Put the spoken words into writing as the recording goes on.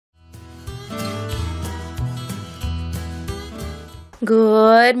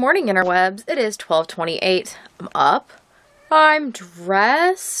Good morning, interwebs. It is 12:28. I'm up. I'm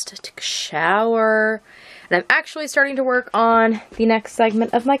dressed. Took a shower. And I'm actually starting to work on the next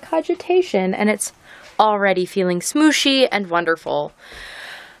segment of my cogitation. And it's already feeling smooshy and wonderful.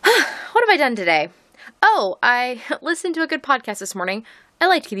 What have I done today? Oh, I listened to a good podcast this morning. I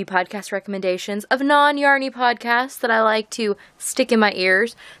like to give you podcast recommendations of non-yarny podcasts that I like to stick in my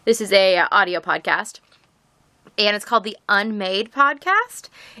ears. This is a audio podcast. And it's called the Unmade Podcast.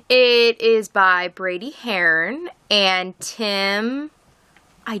 It is by Brady Heron and Tim,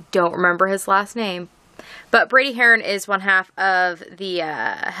 I don't remember his last name. But Brady Heron is one half of the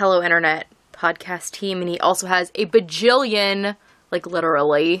Hello Internet podcast team. And he also has a bajillion, like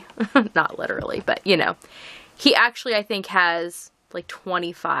literally, not literally, but you know. He actually, I think, has like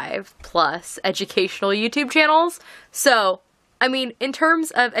 25 plus educational YouTube channels. So I mean, in terms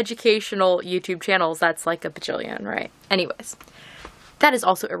of educational YouTube channels, that's like a bajillion, right? Anyways, that is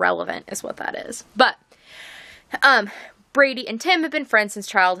also irrelevant is what that is. But Brady and Tim have been friends since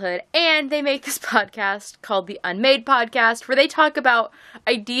childhood, and they make this podcast called the Unmade Podcast, where they talk about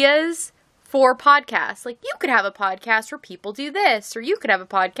ideas for podcasts. Like, you could have a podcast where people do this, or you could have a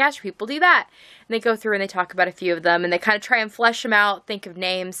podcast where people do that. And they go through and they talk about a few of them, and they kind of try and flesh them out, think of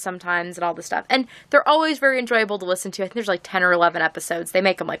names sometimes, and all this stuff. And they're always very enjoyable to listen to. I think there's like 10 or 11 episodes. They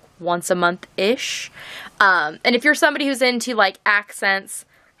make them like once a month-ish. And if you're somebody who's into like accents,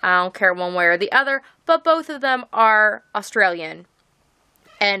 I don't care one way or the other, but both of them are Australian.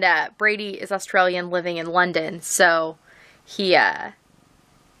 And Brady is Australian living in London, so he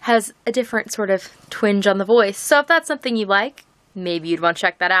has a different sort of twinge on the voice. So if that's something you like, maybe you'd want to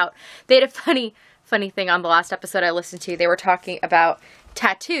check that out. They had a funny thing on the last episode I listened to. They were talking about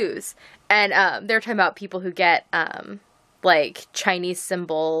tattoos. And they were talking about people who get, like, Chinese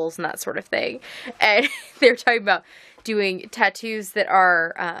symbols and that sort of thing. And they were talking about doing tattoos that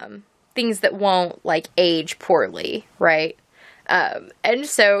are things that won't, like, age poorly, right? And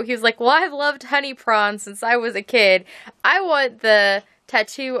so he was like, well, I've loved honey prawns since I was a kid. I want the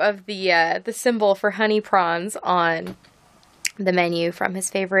tattoo of the symbol for honey prawns on the menu from his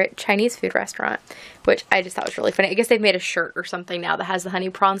favorite Chinese food restaurant, which I just thought was really funny. I guess they've made a shirt or something now that has the honey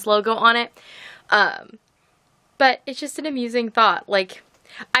prawns logo on it. But it's just an amusing thought. Like,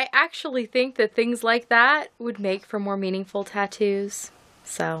 I actually think that things like that would make for more meaningful tattoos.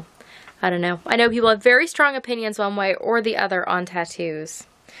 So, I don't know. I know people have very strong opinions one way or the other on tattoos.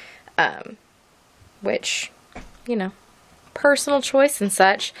 Which, you know, personal choice and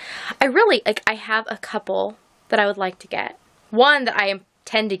such. I have a couple that I would like to get. One that I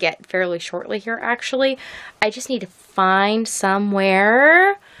intend to get fairly shortly here, actually. I just need to find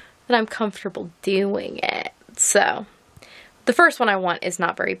somewhere that I'm comfortable doing it. So, the first one I want is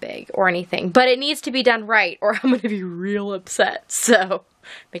not very big or anything, but it needs to be done right or I'm going to be real upset. So,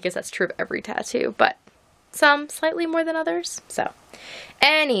 I guess that's true of every tattoo, but some slightly more than others. So,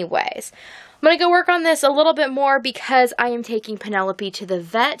 anyways, I'm going to go work on this a little bit more because I am taking Penelope to the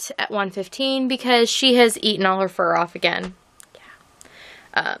vet at 1:15 because she has eaten all her fur off again.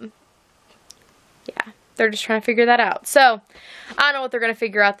 Yeah, they're just trying to figure that out. So, I don't know what they're going to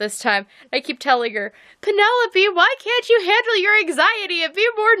figure out this time. I keep telling her, Penelope, why can't you handle your anxiety and be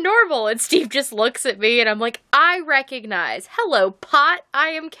more normal? And Steve just looks at me and I'm like, I recognize. Hello, pot, I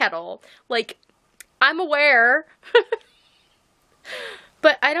am Kettle. Like, I'm aware.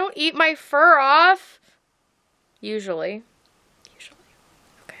 But I don't eat my fur off. Usually.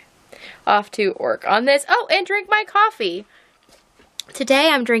 Okay. Off to work on this. Oh, and drink my coffee. Today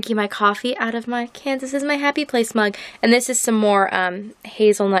I'm drinking my coffee out of my Kansas is my happy place mug. And this is some more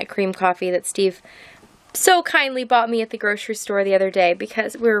hazelnut cream coffee that Steve so kindly bought me at the grocery store the other day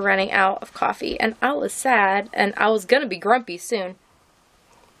because we were running out of coffee. And I was sad and I was going to be grumpy soon.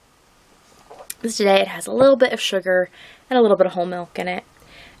 This today it has a little bit of sugar and a little bit of whole milk in it.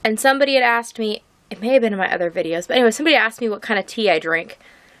 And somebody had asked me, it may have been in my other videos, but anyway, somebody asked me what kind of tea I drink.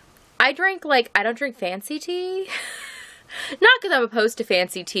 I don't drink fancy tea. Not because I'm opposed to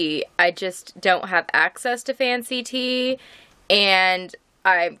fancy tea. I just don't have access to fancy tea. And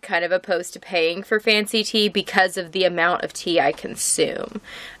I'm kind of opposed to paying for fancy tea because of the amount of tea I consume.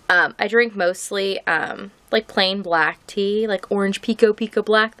 I drink mostly, like plain black tea, like orange pico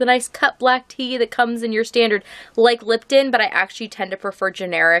black, the nice cut black tea that comes in your standard, like Lipton, but I actually tend to prefer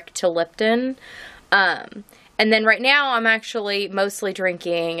generic to Lipton. And then right now I'm actually mostly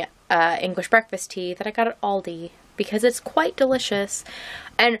drinking, English breakfast tea that I got at Aldi because it's quite delicious.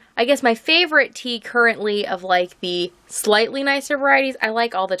 And I guess my favorite tea currently of like the slightly nicer varieties, I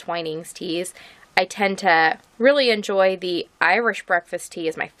like all the Twinings teas. I tend to really enjoy the Irish breakfast tea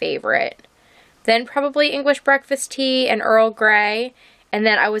is my favorite. then probably English breakfast tea and Earl Grey. And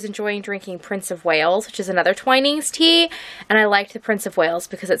then I was enjoying drinking Prince of Wales, which is another Twinings tea. And I liked the Prince of Wales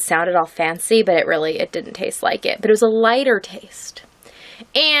because it sounded all fancy, but it didn't taste like it. But it was a lighter taste.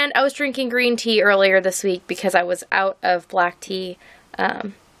 And I was drinking green tea earlier this week because I was out of black tea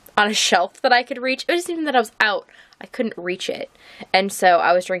on a shelf that I could reach. It wasn't even that I was out. I couldn't reach it. And so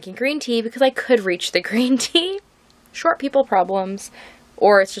I was drinking green tea because I could reach the green tea. Short people problems.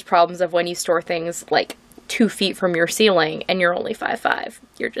 Or it's just problems of when you store things like 2 feet from your ceiling and you're only 5'5".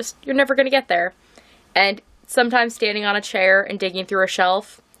 You're never going to get there. And sometimes standing on a chair and digging through a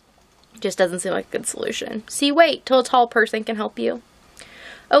shelf just doesn't seem like a good solution. So you wait till a tall person can help you.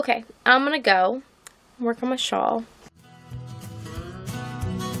 Okay, I'm going to go work on my shawl.